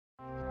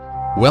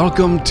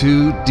Welcome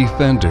to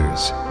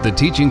Defenders, the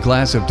teaching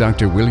class of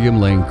Dr.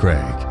 William Lane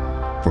Craig.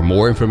 For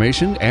more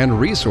information and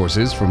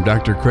resources from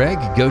Dr. Craig,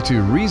 go to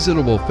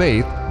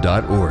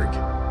reasonablefaith.org.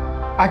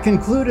 I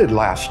concluded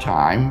last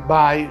time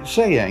by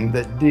saying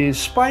that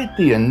despite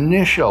the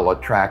initial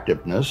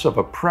attractiveness of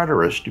a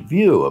preterist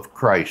view of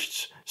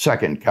Christ's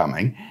second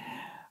coming,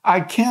 I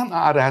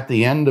cannot at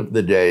the end of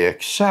the day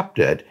accept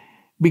it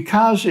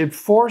because it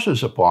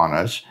forces upon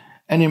us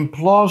an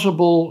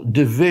implausible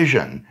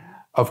division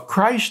of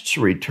Christ's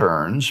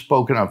return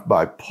spoken of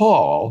by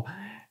Paul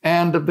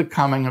and of the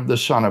coming of the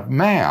Son of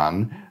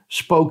Man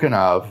spoken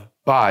of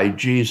by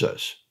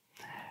Jesus.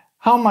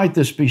 How might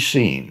this be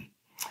seen?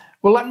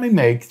 Well, let me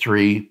make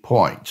 3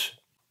 points.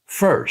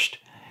 First,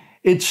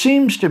 it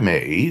seems to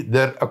me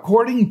that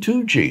according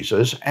to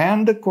Jesus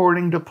and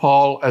according to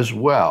Paul as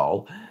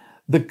well,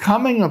 the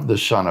coming of the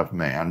Son of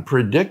Man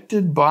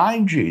predicted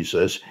by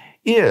Jesus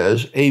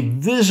is a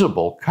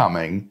visible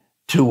coming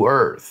to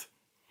earth.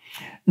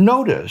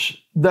 Notice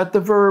that the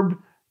verb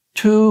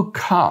to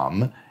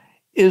come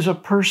is a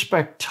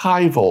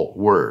perspectival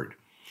word.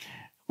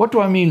 What do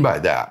I mean by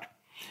that?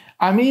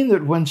 I mean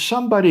that when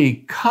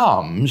somebody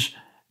comes,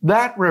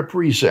 that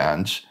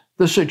represents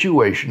the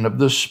situation of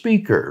the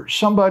speaker.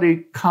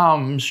 Somebody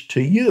comes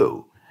to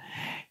you.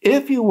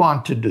 If you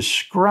want to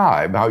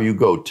describe how you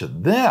go to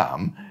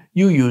them,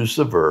 you use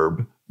the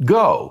verb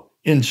go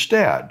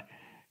instead.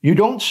 You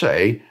don't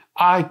say,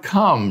 I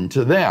come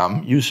to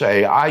them. You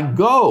say, I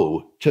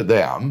go to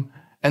them,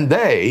 and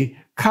they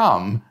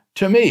come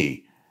to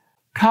me.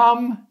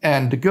 Come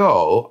and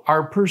go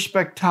are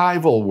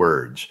perspectival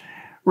words,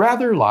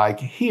 rather like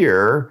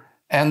here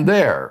and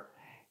there.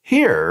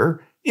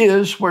 Here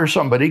is where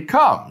somebody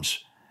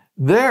comes.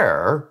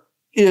 There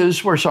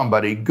is where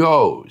somebody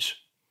goes.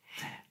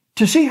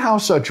 To see how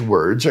such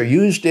words are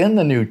used in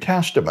the New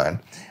Testament,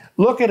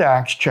 look at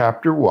Acts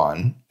chapter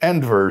 1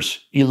 and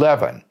verse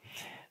 11.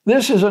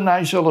 This is a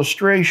nice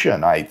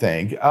illustration, I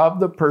think,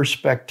 of the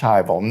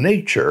perspectival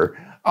nature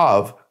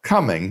of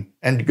coming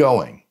and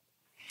going.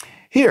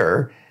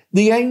 Here,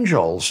 the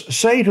angels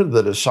say to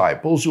the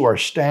disciples who are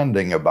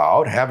standing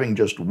about, having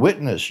just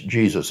witnessed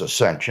Jesus'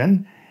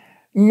 ascension,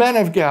 Men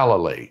of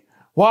Galilee,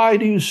 why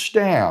do you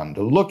stand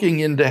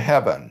looking into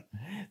heaven?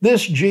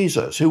 This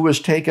Jesus who was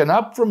taken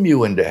up from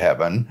you into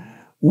heaven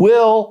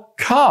will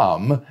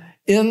come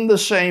in the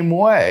same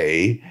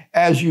way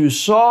as you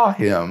saw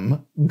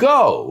him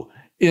go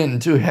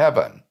into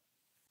heaven.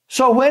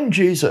 So when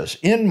Jesus,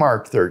 in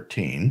Mark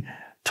 13,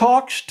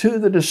 talks to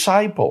the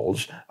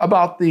disciples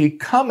about the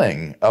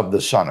coming of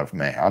the Son of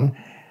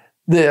Man,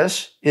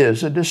 this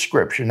is a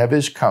description of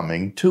his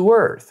coming to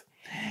earth.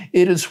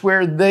 It is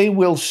where they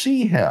will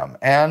see him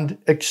and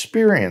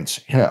experience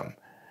him.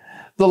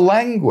 The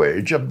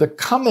language of the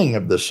coming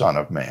of the Son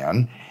of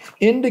Man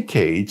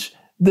indicates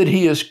that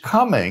he is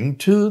coming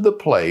to the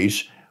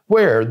place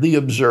where the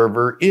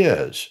observer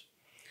is.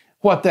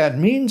 What that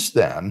means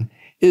then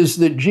is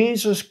that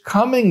Jesus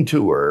coming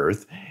to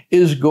earth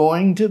is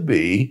going to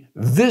be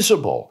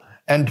visible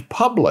and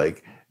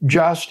public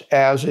just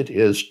as it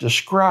is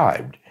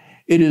described.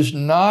 It is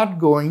not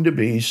going to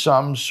be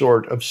some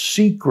sort of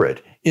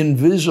secret,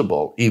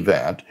 invisible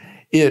event.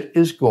 It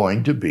is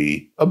going to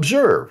be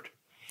observed.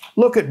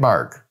 Look at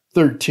Mark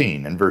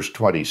 13 and verse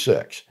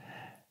 26.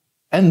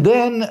 And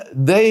then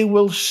they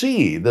will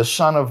see the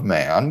Son of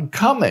Man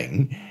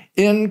coming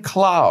in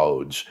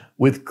clouds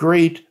with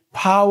great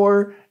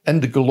power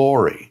and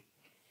glory.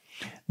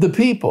 The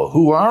people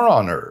who are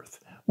on earth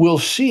will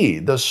see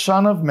the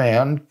Son of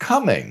Man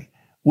coming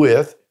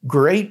with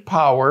great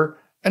power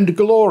and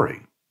glory.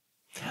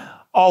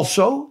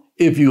 Also,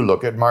 if you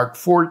look at Mark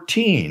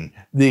 14,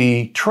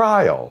 the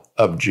trial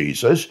of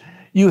Jesus,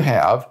 you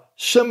have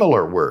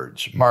similar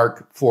words.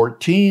 Mark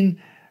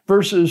 14,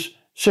 verses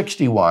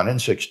 61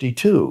 and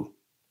 62.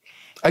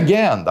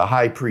 Again, the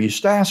high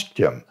priest asked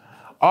him,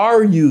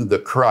 Are you the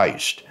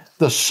Christ,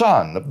 the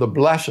Son of the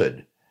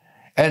Blessed?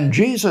 And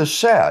Jesus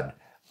said,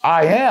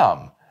 I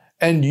am,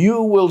 and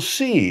you will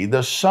see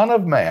the Son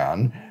of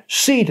Man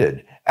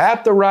seated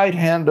at the right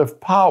hand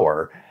of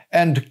power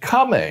and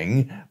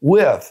coming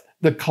with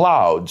the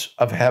clouds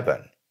of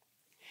heaven.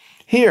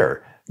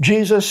 Here,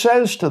 Jesus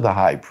says to the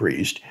high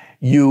priest,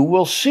 you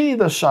will see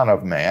the Son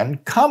of Man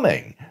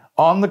coming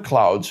on the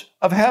clouds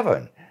of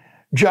heaven,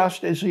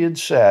 just as he had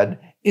said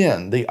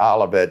in the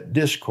Olivet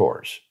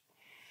Discourse.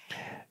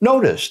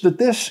 Notice that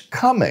this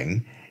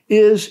coming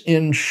is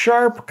in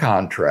sharp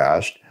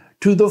contrast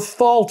to the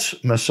false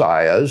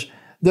messiahs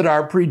that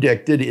are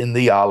predicted in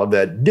the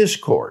Olivet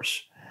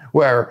Discourse,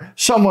 where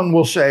someone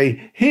will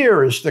say,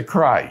 here is the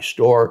Christ,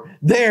 or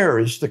there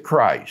is the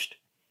Christ.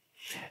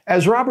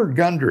 As Robert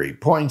Gundry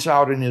points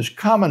out in his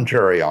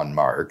commentary on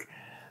Mark,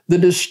 the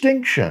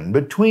distinction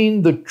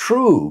between the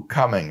true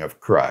coming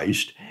of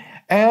Christ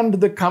and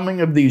the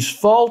coming of these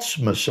false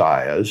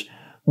messiahs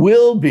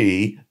will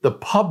be the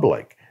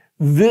public,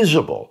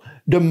 visible,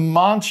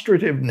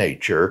 demonstrative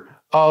nature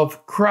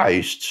of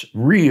Christ's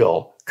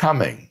real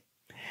coming.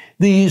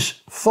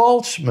 These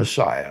false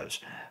messiahs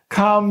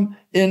come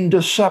in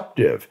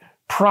deceptive,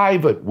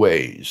 private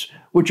ways,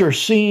 which are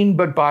seen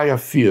but by a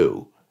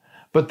few.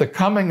 But the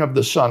coming of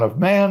the Son of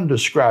Man,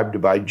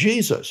 described by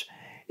Jesus,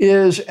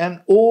 is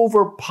an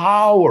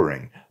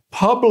overpowering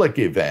public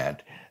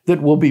event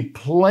that will be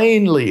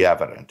plainly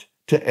evident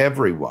to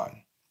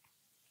everyone.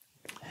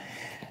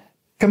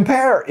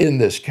 Compare in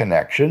this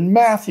connection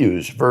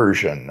Matthew's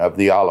version of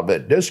the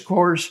Olivet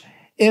Discourse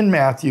in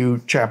Matthew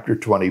chapter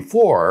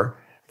 24,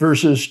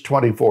 verses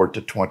 24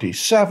 to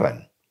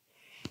 27.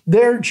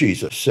 There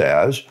Jesus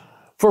says,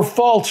 "For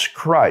false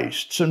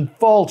Christs and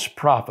false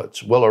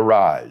prophets will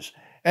arise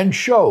and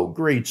show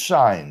great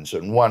signs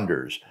and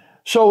wonders,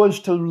 so as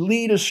to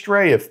lead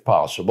astray, if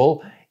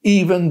possible,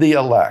 even the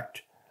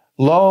elect.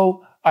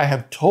 Lo, I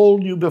have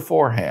told you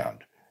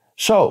beforehand.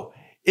 So,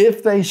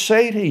 if they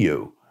say to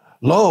you,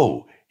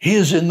 'Lo, he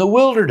is in the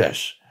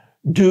wilderness,'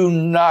 do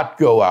not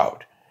go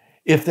out.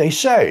 If they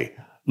say,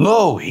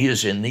 'Lo, he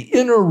is in the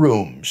inner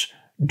rooms,'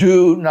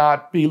 do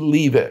not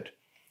believe it.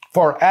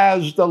 For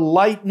as the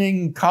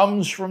lightning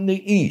comes from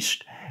the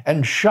east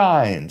and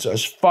shines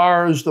as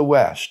far as the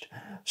west,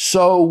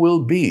 so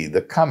will be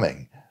the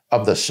coming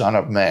of the Son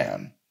of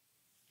Man."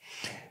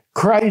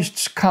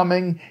 Christ's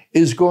coming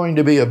is going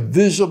to be a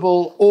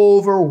visible,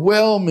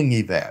 overwhelming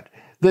event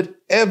that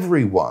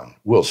everyone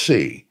will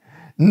see,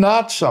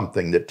 not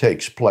something that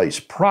takes place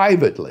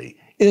privately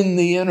in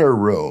the inner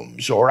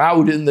rooms or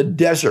out in the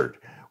desert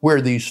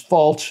where these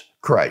false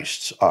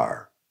Christs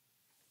are.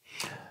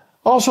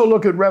 Also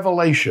look at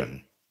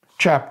Revelation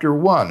chapter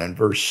 1 and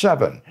verse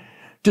 7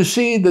 to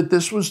see that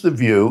this was the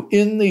view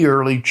in the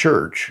early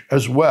church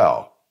as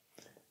well.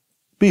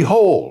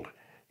 "Behold,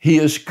 he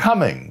is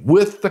coming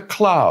with the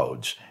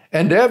clouds,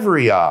 and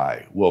every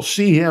eye will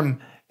see him,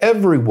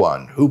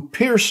 everyone who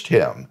pierced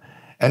him,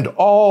 and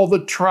all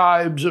the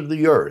tribes of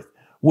the earth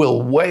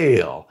will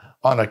wail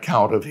on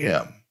account of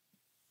him."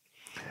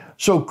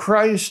 So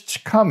Christ's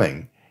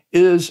coming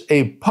is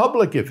a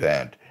public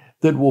event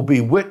that will be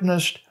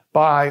witnessed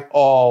by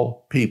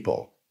all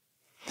people.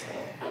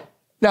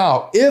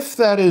 Now, if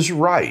that is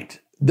right,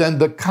 then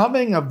the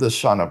coming of the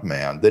Son of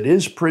Man that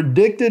is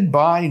predicted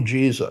by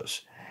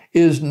Jesus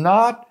is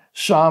not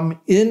some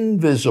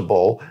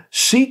invisible,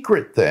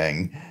 secret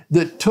thing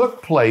that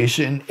took place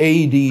in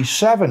AD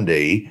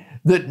 70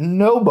 that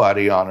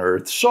nobody on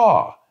earth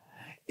saw.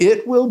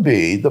 It will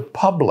be the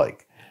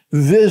public,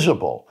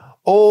 visible,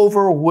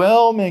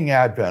 overwhelming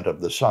advent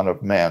of the Son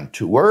of Man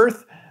to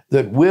earth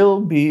that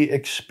will be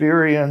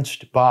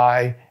experienced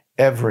by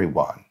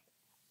everyone.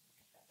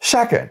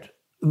 Second,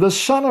 the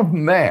Son of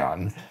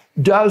Man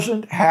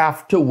doesn't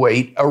have to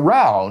wait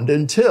around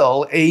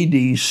until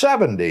AD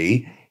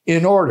 70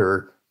 in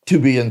order to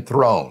be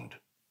enthroned.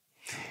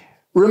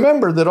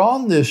 Remember that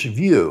on this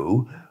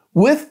view,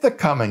 with the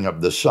coming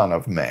of the Son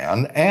of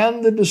Man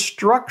and the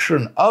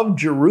destruction of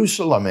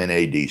Jerusalem in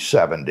AD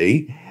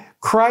 70,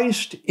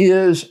 Christ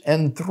is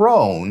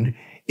enthroned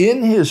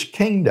in his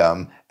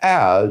kingdom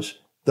as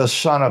the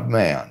Son of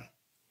Man.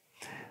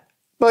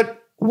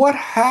 But what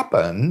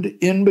happened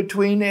in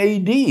between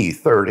AD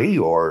 30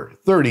 or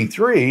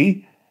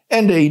 33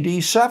 and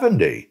AD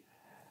 70?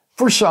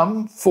 For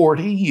some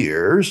 40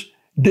 years,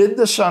 did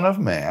the Son of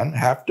Man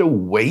have to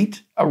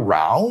wait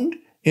around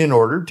in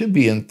order to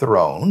be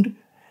enthroned?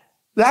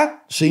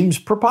 That seems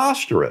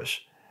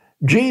preposterous.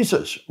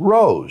 Jesus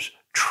rose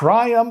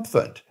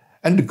triumphant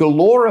and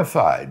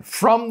glorified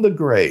from the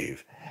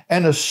grave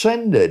and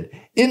ascended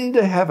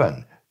into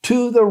heaven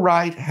to the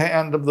right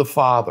hand of the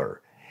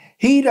Father.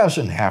 He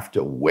doesn't have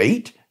to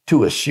wait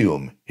to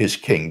assume his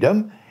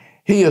kingdom.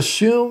 He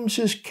assumes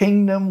his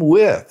kingdom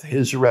with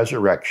his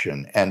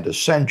resurrection and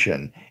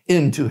ascension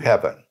into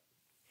heaven.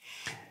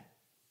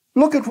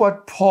 Look at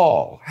what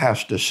Paul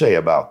has to say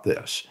about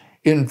this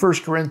in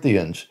 1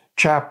 Corinthians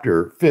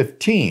chapter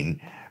 15,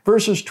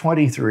 verses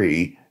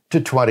 23 to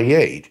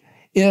 28,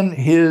 in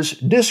his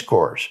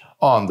discourse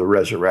on the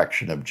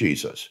resurrection of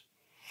Jesus.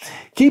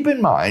 Keep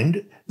in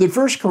mind that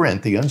 1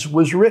 Corinthians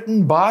was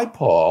written by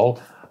Paul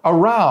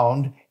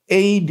around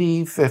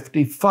AD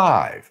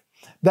 55.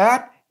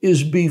 That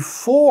is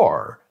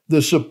before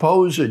the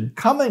supposed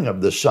coming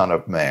of the Son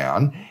of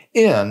Man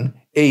in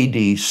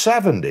AD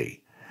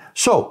 70.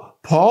 So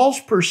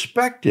Paul's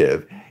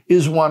perspective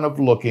is one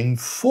of looking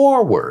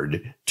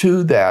forward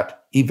to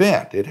that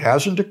event. It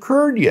hasn't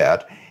occurred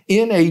yet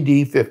in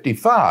AD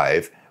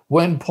 55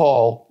 when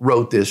Paul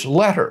wrote this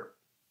letter.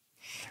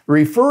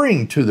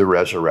 Referring to the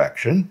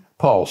resurrection,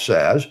 Paul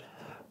says,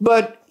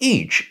 "But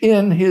each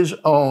in his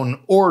own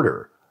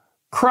order.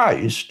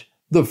 Christ,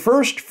 the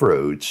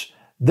firstfruits,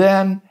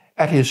 then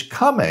at his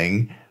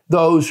coming,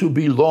 those who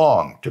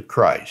belong to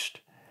Christ.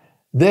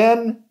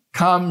 Then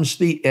comes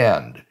the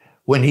end,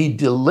 when he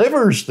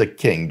delivers the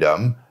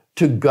kingdom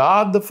to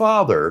God the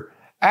Father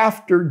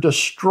after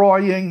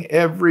destroying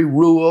every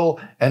rule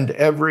and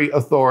every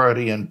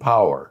authority and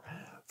power.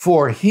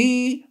 For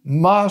he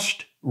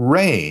must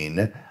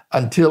reign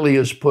until he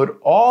has put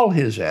all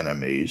his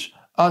enemies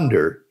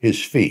under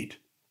his feet."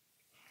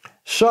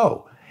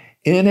 So,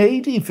 in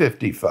AD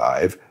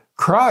 55,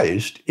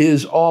 Christ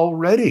is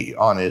already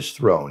on his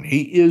throne.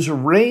 He is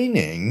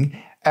reigning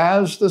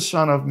as the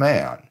Son of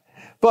Man,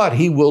 but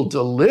he will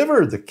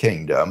deliver the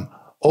kingdom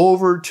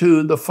over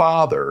to the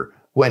Father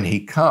when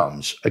he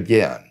comes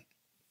again.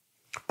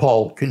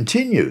 Paul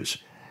continues,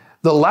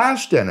 the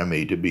last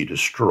enemy to be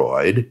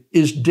destroyed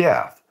is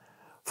death,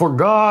 for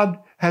God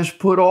has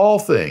put all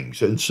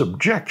things in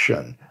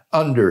subjection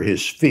under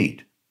his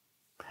feet.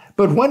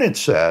 But when it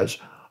says,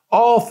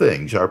 all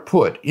things are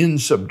put in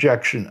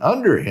subjection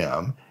under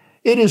him,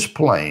 it is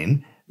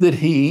plain that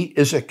he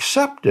is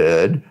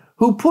accepted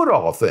who put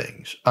all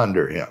things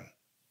under him.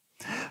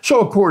 So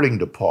according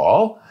to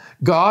Paul,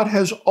 God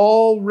has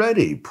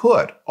already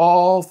put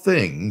all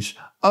things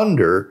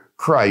under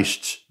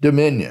Christ's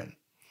dominion.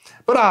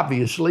 But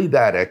obviously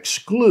that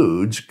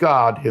excludes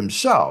God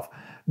himself.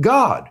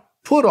 God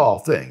put all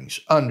things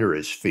under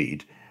his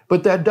feet,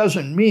 but that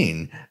doesn't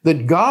mean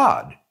that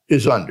God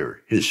is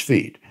under his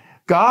feet.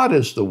 God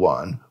is the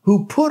one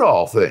who put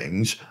all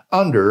things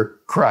under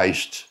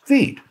Christ's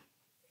feet.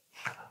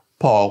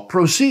 Paul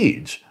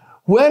proceeds,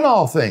 when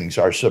all things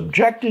are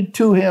subjected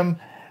to him,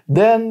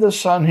 then the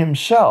Son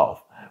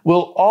himself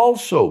will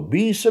also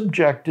be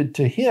subjected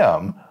to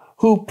him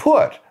who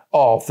put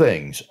all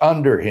things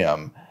under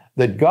him,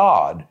 that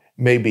God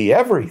may be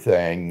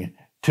everything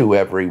to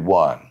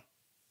everyone.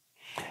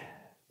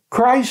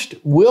 Christ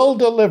will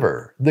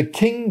deliver the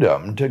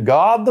kingdom to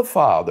God the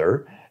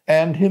Father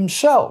and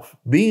himself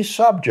be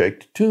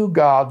subject to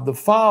God the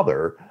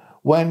Father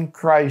when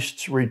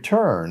Christ's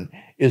return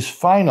is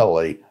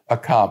finally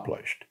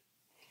accomplished.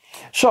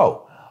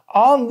 So,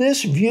 on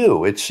this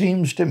view, it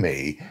seems to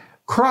me,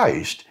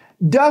 Christ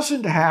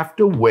doesn't have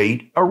to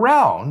wait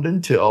around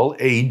until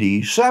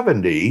AD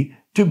 70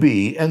 to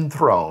be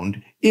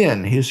enthroned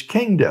in his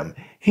kingdom.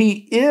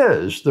 He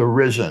is the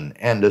risen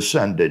and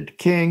ascended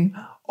King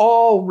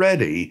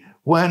already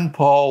when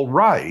Paul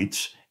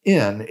writes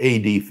in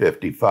AD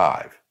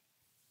 55.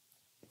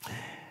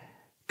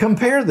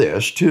 Compare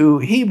this to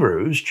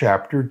Hebrews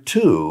chapter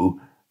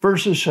 2,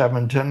 verses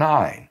 7 to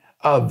 9,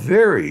 a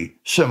very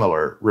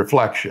similar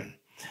reflection.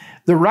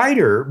 The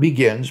writer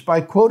begins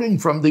by quoting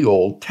from the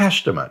Old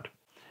Testament.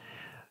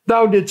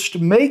 Thou didst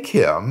make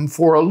him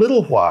for a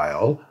little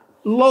while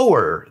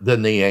lower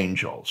than the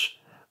angels.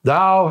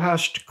 Thou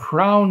hast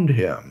crowned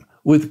him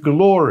with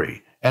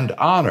glory and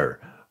honor,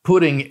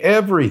 putting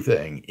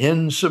everything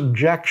in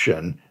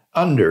subjection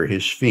under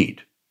his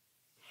feet.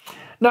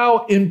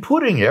 Now, in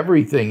putting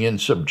everything in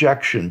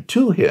subjection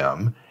to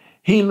him,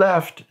 he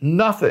left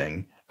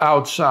nothing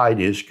outside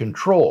his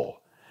control.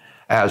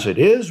 As it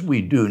is,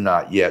 we do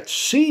not yet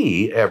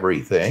see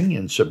everything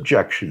in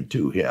subjection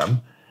to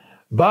him,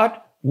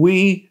 but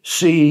we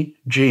see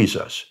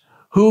Jesus,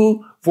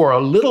 who for a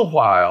little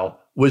while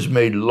was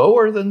made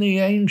lower than the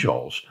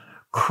angels,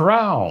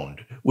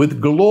 crowned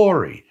with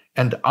glory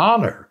and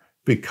honor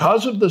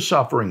because of the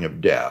suffering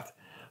of death,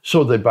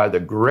 so that by the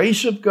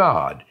grace of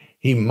God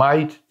he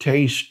might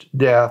taste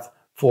death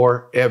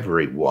for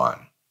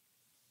everyone.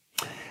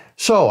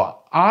 So,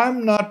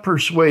 I'm not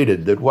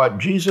persuaded that what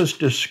Jesus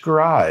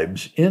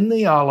describes in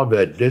the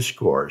Olivet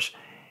Discourse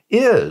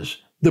is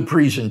the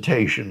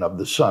presentation of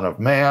the Son of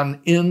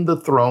Man in the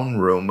throne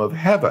room of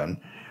heaven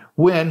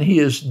when he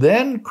is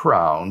then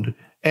crowned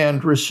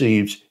and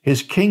receives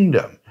his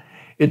kingdom.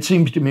 It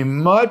seems to me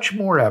much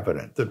more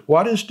evident that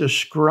what is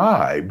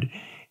described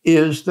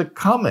is the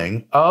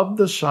coming of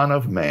the Son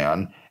of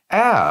Man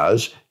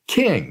as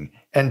King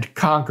and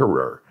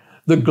Conqueror,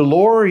 the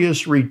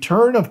glorious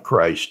return of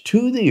Christ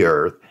to the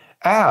earth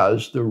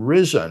as the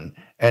risen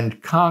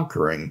and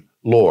conquering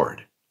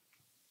Lord.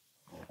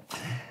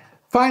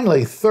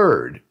 Finally,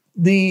 third,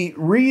 the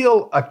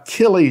real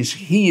Achilles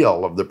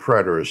heel of the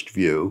preterist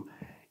view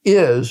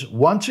is,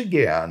 once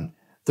again,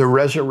 the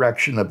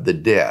resurrection of the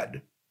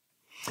dead.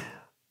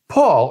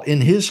 Paul,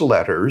 in his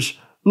letters,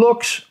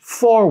 looks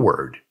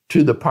forward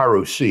to the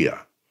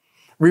parousia.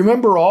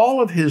 Remember,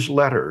 all of his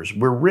letters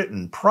were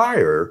written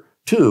prior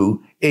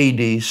to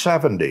AD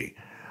 70.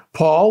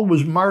 Paul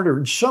was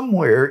martyred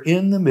somewhere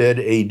in the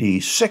mid-AD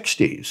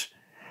 60s.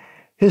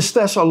 His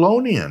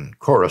Thessalonian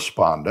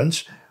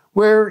correspondence,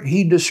 where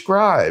he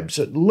describes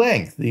at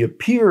length the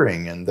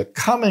appearing and the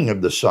coming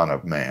of the Son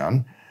of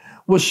Man,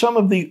 was some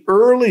of the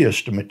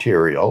earliest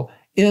material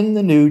in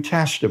the New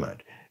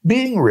Testament,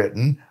 being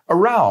written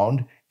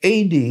around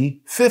AD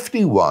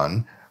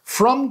 51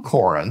 from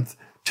Corinth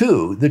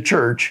to the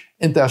church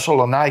in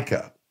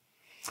Thessalonica.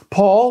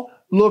 Paul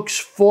looks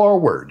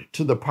forward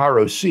to the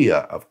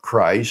parousia of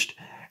Christ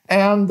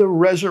and the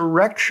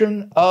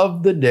resurrection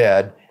of the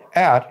dead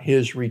at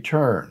his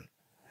return.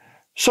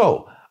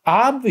 So,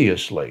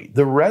 obviously,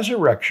 the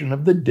resurrection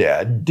of the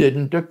dead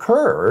didn't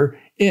occur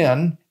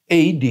in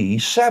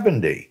AD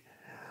 70.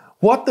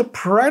 What the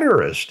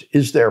preterist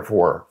is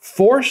therefore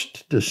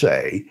forced to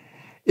say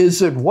is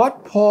that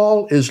what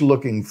Paul is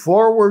looking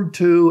forward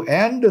to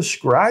and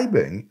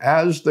describing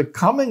as the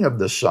coming of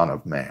the Son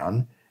of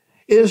Man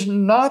is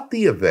not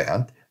the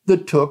event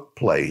that took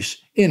place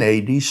in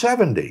AD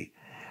 70,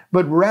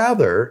 but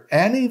rather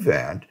an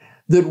event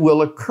that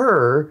will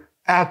occur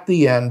at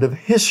the end of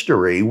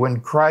history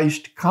when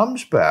Christ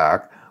comes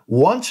back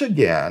once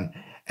again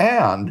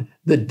and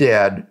the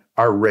dead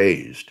are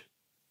raised.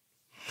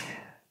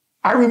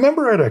 I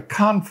remember at a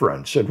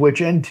conference at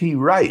which N.T.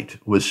 Wright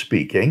was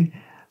speaking,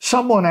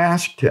 someone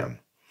asked him,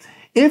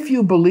 if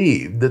you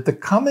believe that the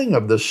coming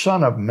of the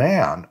Son of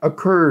Man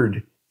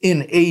occurred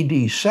in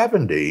AD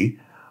 70,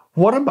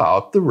 what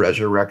about the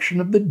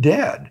resurrection of the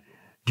dead?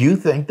 Do you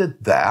think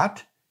that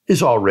that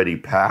is already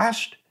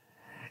past?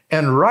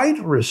 And Wright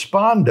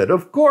responded,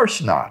 of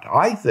course not.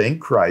 I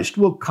think Christ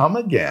will come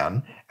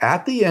again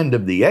at the end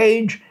of the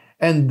age,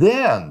 and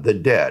then the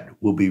dead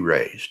will be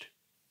raised.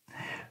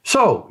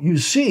 So, you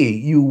see,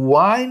 you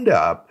wind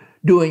up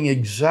doing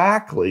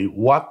exactly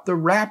what the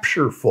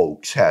rapture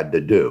folks had to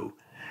do.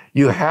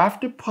 You have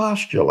to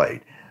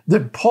postulate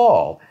that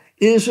Paul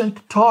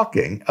isn't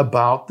talking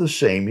about the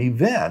same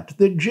event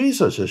that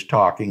Jesus is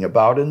talking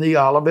about in the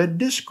Olivet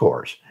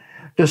Discourse,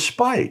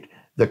 despite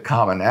the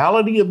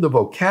commonality of the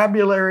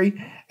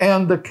vocabulary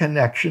and the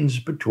connections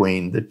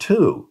between the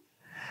two.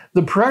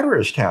 The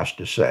preterist has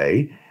to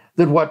say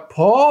that what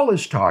Paul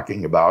is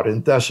talking about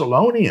in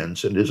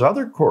Thessalonians and his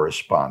other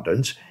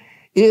correspondence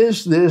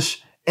is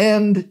this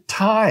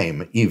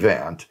end-time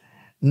event,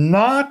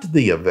 not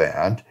the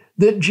event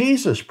that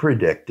Jesus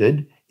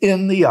predicted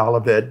in the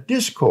Olivet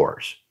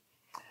Discourse.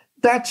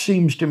 That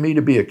seems to me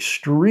to be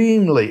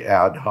extremely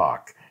ad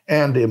hoc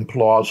and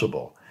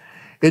implausible.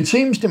 It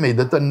seems to me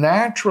that the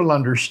natural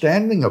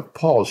understanding of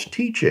Paul's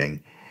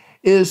teaching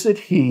is that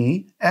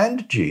he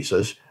and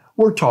Jesus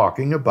were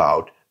talking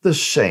about the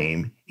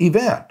same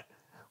event.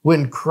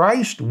 When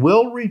Christ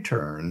will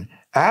return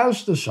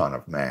as the Son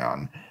of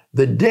Man,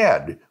 the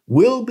dead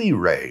will be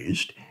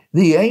raised,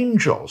 the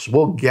angels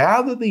will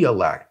gather the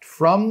elect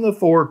from the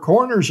four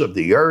corners of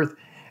the earth,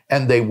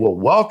 and they will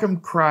welcome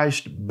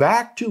Christ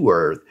back to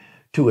earth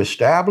to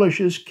establish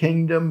his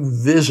kingdom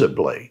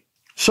visibly.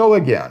 So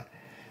again,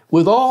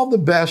 with all the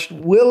best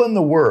will in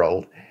the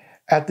world,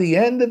 at the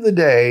end of the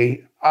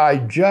day, I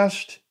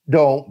just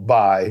don't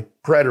buy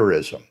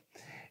preterism.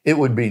 It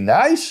would be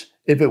nice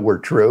if it were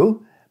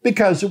true,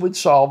 because it would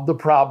solve the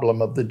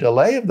problem of the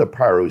delay of the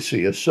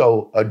parousia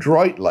so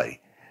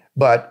adroitly.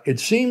 But it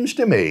seems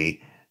to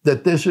me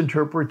that this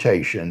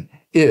interpretation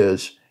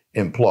is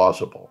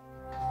implausible.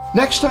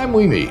 Next time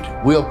we meet,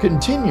 we'll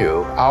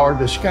continue our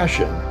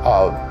discussion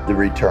of the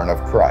return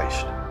of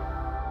Christ.